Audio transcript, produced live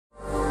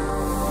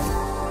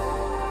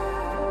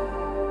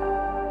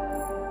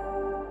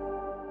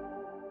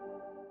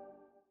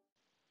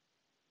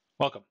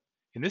Welcome.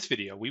 In this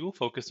video, we will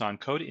focus on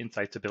Code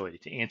Insight's ability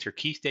to answer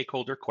key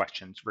stakeholder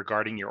questions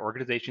regarding your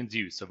organization's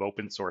use of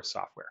open source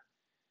software.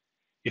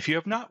 If you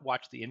have not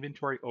watched the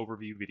inventory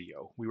overview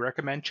video, we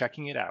recommend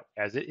checking it out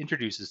as it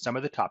introduces some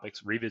of the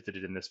topics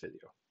revisited in this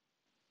video.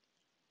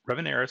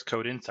 Revenera's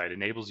Code Insight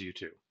enables you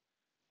to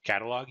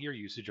catalog your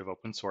usage of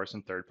open source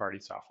and third-party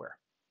software,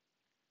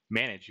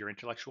 manage your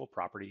intellectual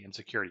property and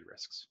security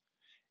risks,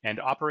 and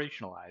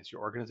operationalize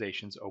your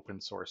organization's open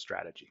source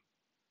strategy.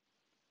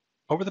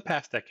 Over the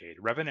past decade,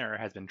 Revenera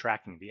has been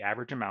tracking the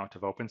average amount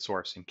of open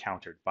source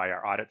encountered by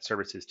our audit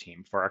services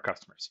team for our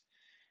customers.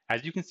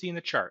 As you can see in the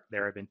chart,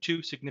 there have been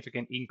two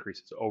significant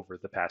increases over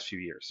the past few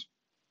years.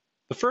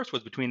 The first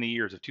was between the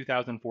years of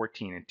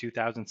 2014 and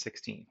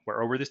 2016,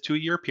 where over this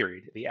 2-year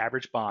period, the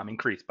average BOM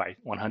increased by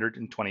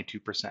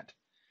 122%.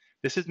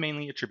 This is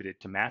mainly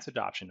attributed to mass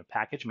adoption of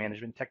package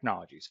management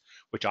technologies,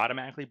 which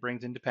automatically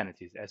brings in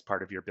dependencies as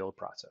part of your build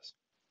process.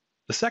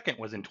 The second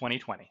was in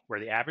 2020, where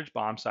the average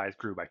BOM size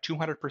grew by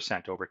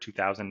 200% over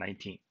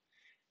 2019.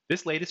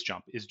 This latest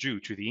jump is due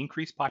to the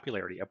increased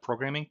popularity of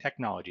programming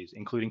technologies,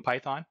 including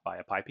Python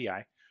via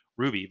PyPI,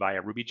 Ruby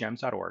via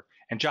RubyGems.org,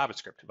 and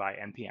JavaScript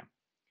via NPM.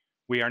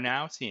 We are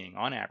now seeing,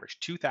 on average,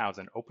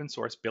 2,000 open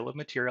source bill of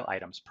material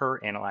items per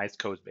analyzed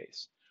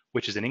codebase,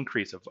 which is an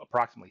increase of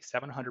approximately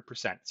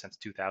 700% since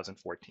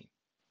 2014.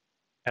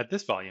 At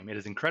this volume, it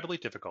is incredibly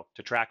difficult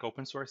to track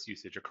open source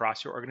usage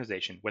across your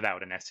organization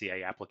without an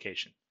SCA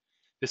application.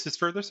 This is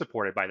further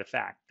supported by the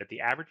fact that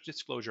the average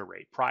disclosure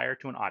rate prior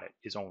to an audit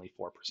is only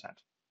 4%.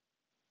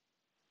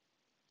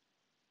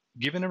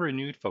 Given a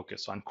renewed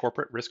focus on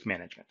corporate risk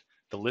management,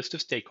 the list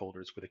of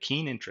stakeholders with a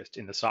keen interest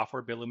in the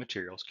software bill of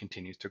materials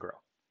continues to grow.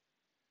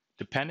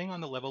 Depending on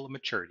the level of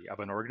maturity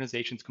of an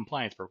organization's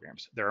compliance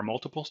programs, there are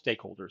multiple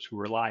stakeholders who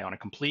rely on a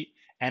complete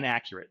and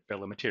accurate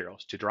bill of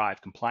materials to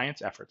drive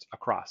compliance efforts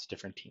across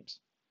different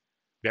teams.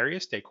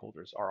 Various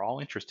stakeholders are all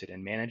interested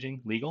in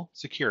managing legal,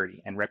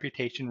 security, and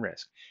reputation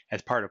risk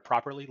as part of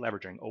properly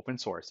leveraging open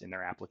source in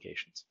their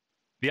applications.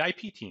 The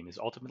IP team is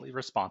ultimately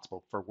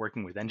responsible for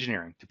working with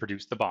engineering to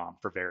produce the BOM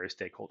for various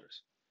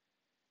stakeholders.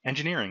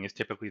 Engineering is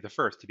typically the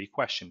first to be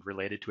questioned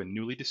related to a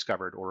newly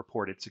discovered or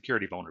reported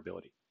security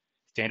vulnerability.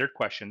 Standard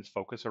questions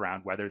focus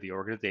around whether the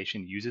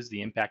organization uses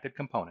the impacted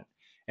component,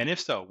 and if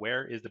so,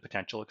 where is the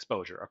potential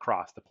exposure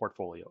across the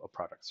portfolio of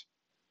products.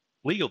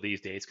 Legal these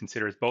days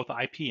considers both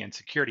IP and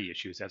security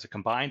issues as a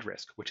combined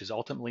risk, which is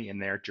ultimately in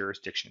their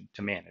jurisdiction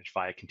to manage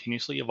via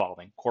continuously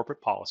evolving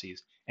corporate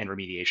policies and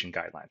remediation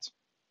guidelines.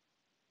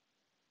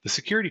 The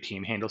security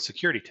team handles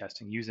security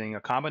testing using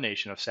a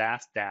combination of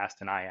SAST, DAST,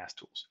 and IAST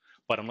tools,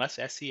 but unless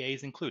SCA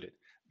is included,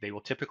 they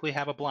will typically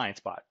have a blind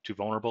spot to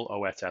vulnerable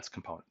OSS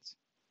components.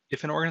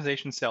 If an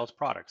organization sells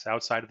products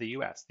outside of the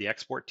US, the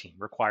export team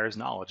requires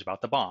knowledge about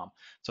the BOM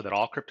so that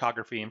all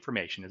cryptography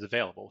information is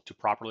available to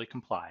properly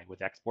comply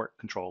with export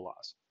control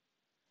laws.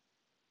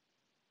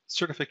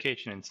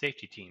 Certification and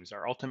safety teams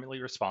are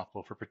ultimately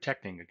responsible for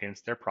protecting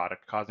against their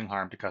product causing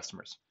harm to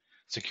customers.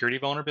 Security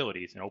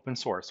vulnerabilities in open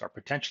source are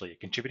potentially a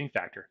contributing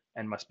factor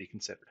and must be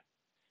considered.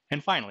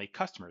 And finally,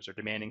 customers are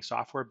demanding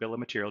software bill of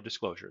material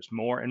disclosures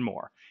more and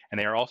more, and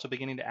they are also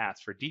beginning to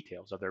ask for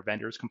details of their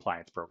vendors'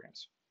 compliance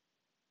programs.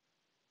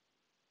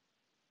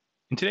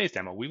 In today's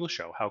demo, we will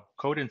show how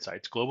Code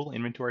Insight's Global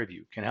Inventory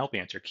View can help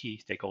answer key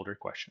stakeholder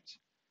questions.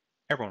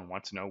 Everyone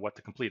wants to know what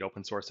the complete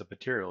open source of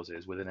materials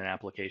is within an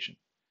application.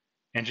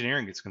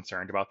 Engineering is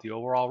concerned about the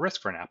overall risk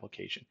for an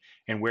application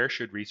and where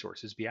should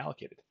resources be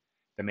allocated.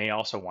 They may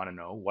also want to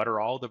know what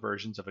are all the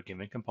versions of a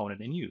given component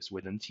in use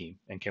within the team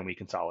and can we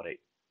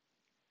consolidate.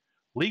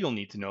 Legal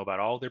needs to know about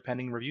all their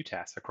pending review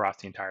tasks across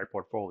the entire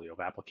portfolio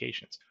of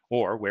applications,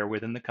 or where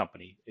within the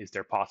company is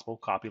there possible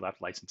copyleft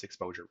license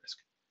exposure risk.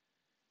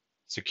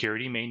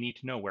 Security may need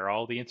to know where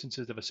all the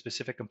instances of a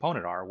specific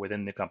component are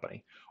within the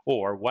company,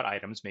 or what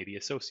items may be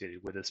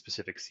associated with a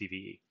specific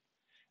CVE.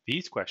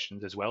 These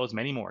questions, as well as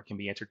many more, can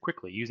be answered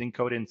quickly using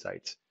Code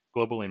Insight's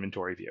Global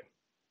Inventory View.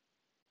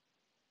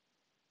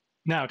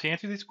 Now, to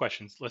answer these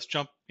questions, let's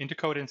jump into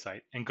Code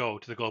Insight and go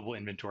to the Global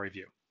Inventory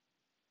View.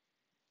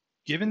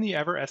 Given the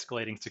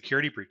ever-escalating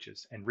security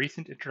breaches and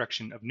recent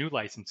introduction of new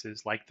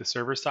licenses like the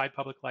server-side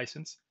public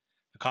license,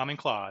 the Common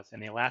Clause,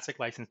 and the Elastic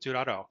License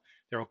 2.0,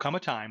 there will come a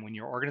time when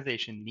your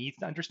organization needs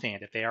to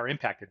understand if they are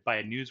impacted by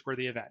a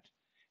newsworthy event,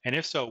 and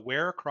if so,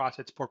 where across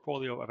its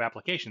portfolio of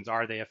applications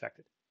are they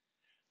affected.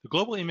 The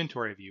Global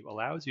Inventory View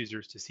allows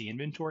users to see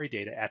inventory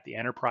data at the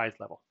enterprise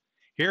level.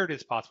 Here it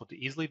is possible to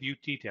easily view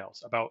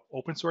details about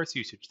open source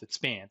usage that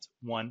spans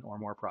one or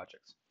more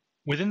projects.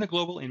 Within the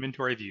Global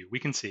Inventory View, we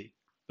can see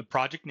the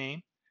project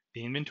name,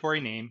 the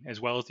inventory name, as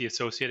well as the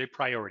associated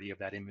priority of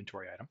that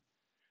inventory item,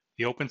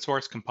 the open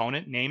source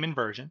component name and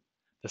version,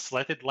 the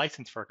selected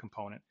license for a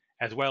component,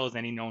 as well as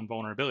any known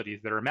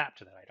vulnerabilities that are mapped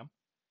to that item.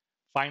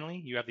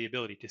 Finally, you have the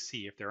ability to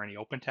see if there are any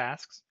open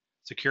tasks,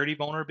 security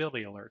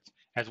vulnerability alerts,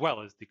 as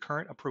well as the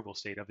current approval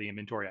state of the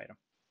inventory item.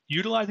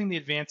 Utilizing the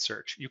advanced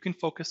search, you can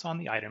focus on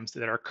the items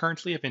that are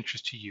currently of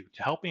interest to you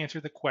to help answer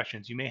the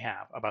questions you may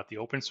have about the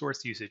open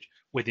source usage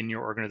within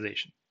your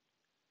organization.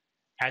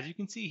 As you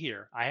can see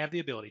here, I have the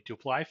ability to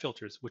apply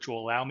filters which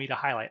will allow me to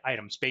highlight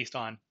items based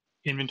on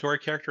inventory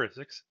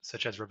characteristics,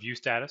 such as review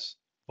status,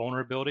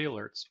 vulnerability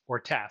alerts, or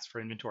tasks for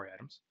inventory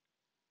items,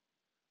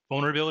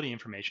 vulnerability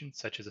information,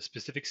 such as a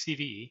specific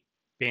CVE,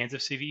 bands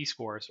of CVE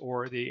scores,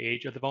 or the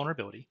age of the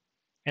vulnerability,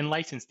 and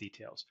license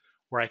details,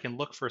 where I can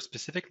look for a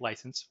specific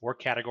license or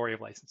category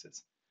of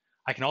licenses.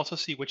 I can also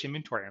see which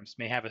inventory items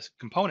may have a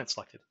component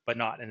selected, but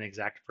not an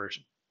exact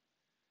version.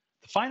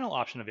 The final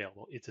option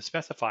available is to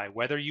specify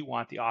whether you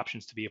want the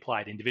options to be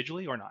applied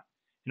individually or not.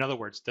 In other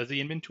words, does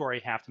the inventory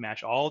have to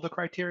match all of the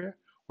criteria,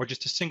 or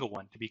just a single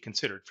one to be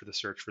considered for the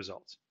search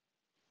results?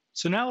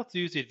 So now let's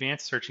use the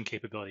advanced searching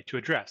capability to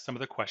address some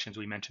of the questions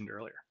we mentioned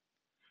earlier.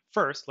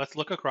 First, let's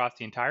look across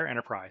the entire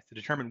enterprise to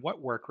determine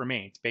what work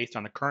remains based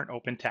on the current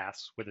open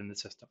tasks within the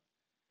system.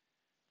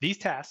 These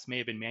tasks may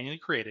have been manually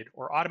created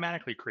or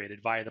automatically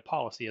created via the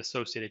policy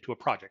associated to a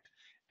project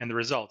and the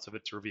results of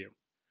its review.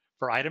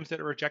 For items that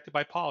are rejected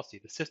by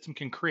policy, the system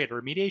can create a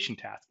remediation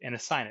task and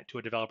assign it to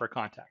a developer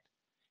contact.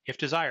 If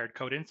desired,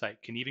 Code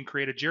Insight can even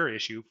create a JIRA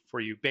issue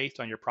for you based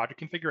on your project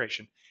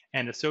configuration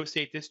and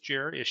associate this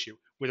JIRA issue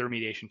with a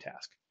remediation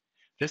task.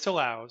 This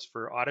allows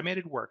for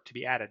automated work to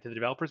be added to the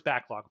developer's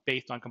backlog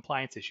based on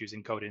compliance issues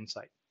in Code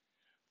Insight.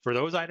 For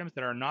those items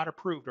that are not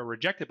approved or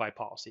rejected by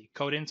policy,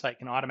 Code Insight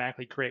can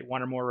automatically create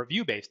one or more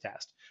review-based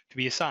tasks to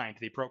be assigned to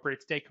the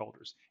appropriate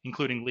stakeholders,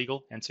 including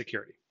legal and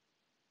security.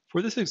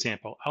 For this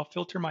example, I'll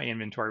filter my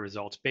inventory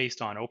results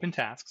based on open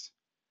tasks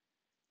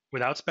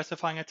without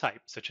specifying a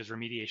type, such as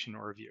remediation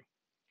or review.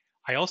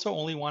 I also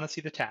only want to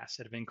see the tasks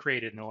that have been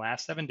created in the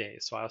last 7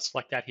 days, so I'll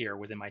select that here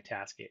within my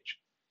task age.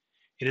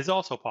 It is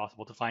also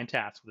possible to find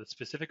tasks with a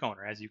specific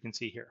owner, as you can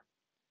see here.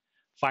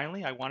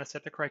 Finally, I want to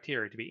set the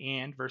criteria to be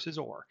and versus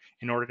or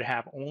in order to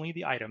have only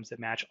the items that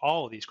match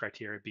all of these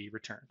criteria be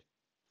returned.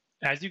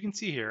 As you can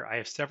see here, I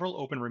have several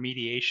open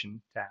remediation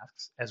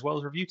tasks as well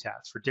as review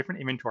tasks for different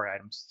inventory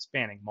items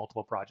spanning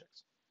multiple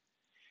projects.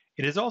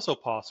 It is also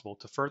possible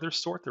to further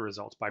sort the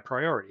results by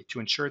priority to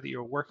ensure that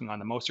you're working on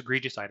the most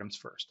egregious items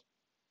first.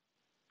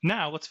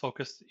 Now let's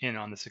focus in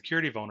on the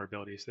security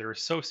vulnerabilities that are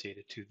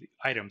associated to the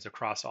items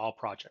across all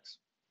projects.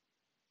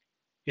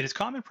 It is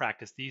common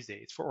practice these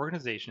days for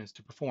organizations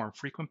to perform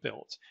frequent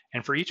builds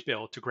and for each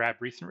build to grab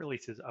recent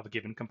releases of a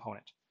given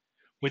component.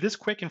 With this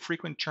quick and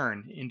frequent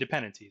churn in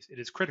dependencies, it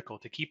is critical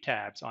to keep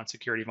tabs on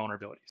security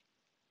vulnerabilities.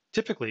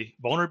 Typically,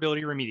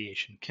 vulnerability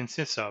remediation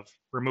consists of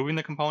removing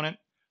the component,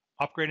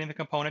 upgrading the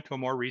component to a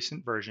more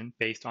recent version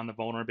based on the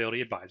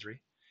vulnerability advisory,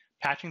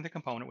 patching the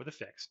component with a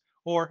fix,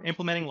 or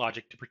implementing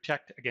logic to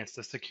protect against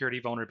a security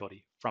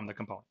vulnerability from the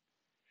component.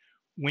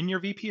 When your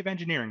VP of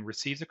Engineering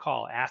receives a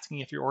call asking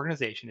if your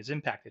organization is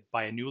impacted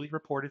by a newly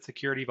reported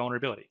security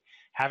vulnerability,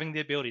 having the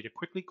ability to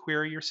quickly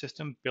query your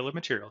system bill of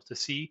materials to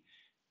see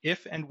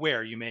if and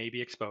where you may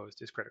be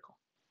exposed is critical.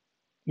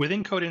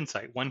 Within Code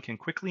Insight, one can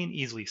quickly and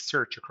easily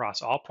search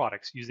across all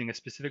products using a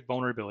specific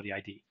vulnerability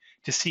ID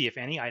to see if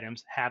any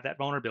items have that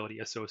vulnerability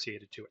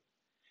associated to it.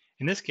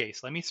 In this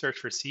case, let me search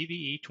for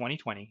CVE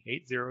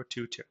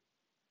 2020-8022.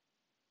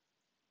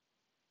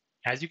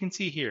 As you can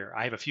see here,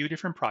 I have a few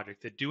different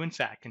projects that do in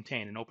fact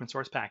contain an open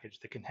source package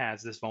that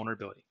has this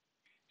vulnerability.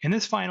 In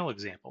this final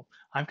example,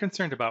 I'm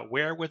concerned about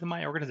where within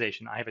my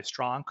organization I have a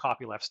strong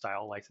copyleft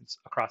style license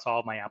across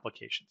all of my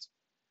applications.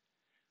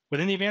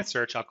 Within the advanced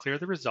search, I'll clear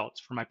the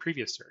results from my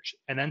previous search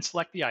and then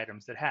select the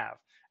items that have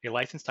a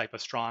license type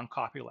of strong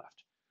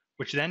copyleft,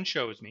 which then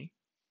shows me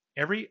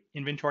every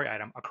inventory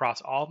item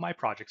across all of my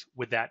projects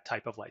with that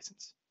type of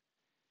license.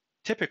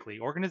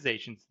 Typically,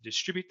 organizations that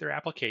distribute their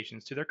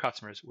applications to their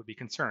customers would be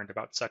concerned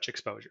about such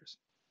exposures.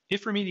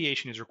 If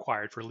remediation is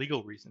required for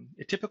legal reason,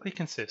 it typically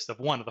consists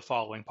of one of the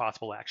following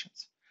possible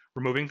actions: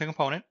 removing the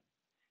component,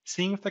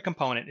 seeing if the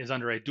component is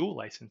under a dual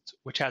license,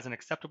 which has an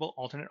acceptable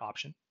alternate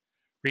option,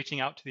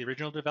 reaching out to the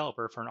original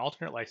developer for an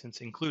alternate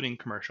license, including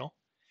commercial,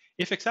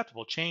 if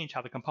acceptable, change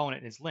how the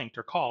component is linked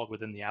or called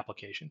within the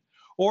application,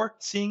 or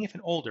seeing if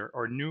an older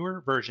or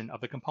newer version of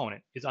the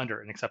component is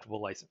under an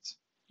acceptable license.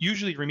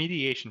 Usually,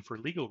 remediation for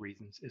legal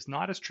reasons is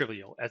not as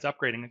trivial as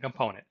upgrading a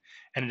component,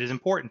 and it is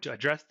important to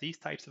address these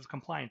types of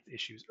compliance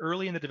issues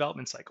early in the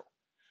development cycle.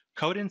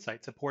 Code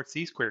Insight supports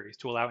these queries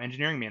to allow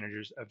engineering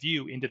managers a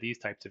view into these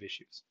types of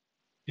issues.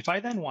 If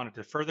I then wanted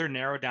to further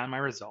narrow down my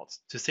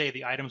results to say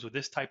the items with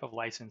this type of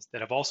license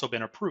that have also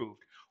been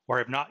approved or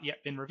have not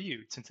yet been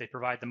reviewed since they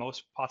provide the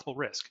most possible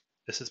risk,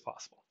 this is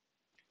possible.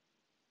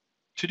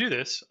 To do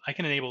this, I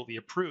can enable the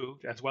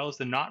approved as well as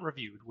the not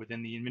reviewed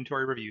within the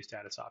inventory review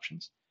status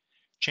options,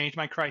 change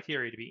my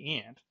criteria to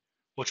be and,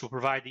 which will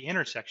provide the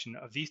intersection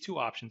of these two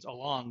options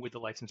along with the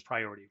license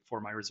priority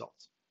for my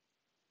results.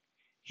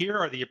 Here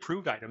are the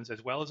approved items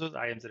as well as those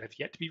items that have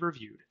yet to be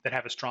reviewed that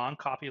have a strong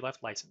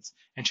copyleft license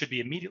and should be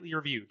immediately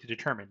reviewed to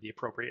determine the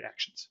appropriate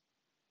actions.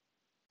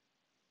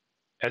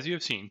 As you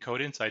have seen,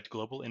 Code Insight's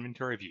Global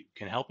Inventory View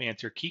can help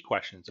answer key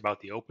questions about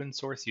the open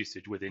source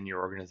usage within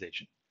your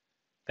organization.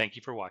 Thank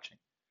you for watching.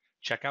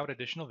 Check out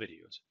additional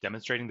videos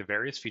demonstrating the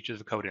various features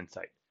of Code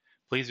Insight.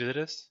 Please visit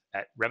us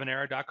at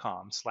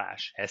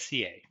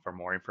revenera.com/SCA for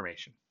more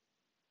information.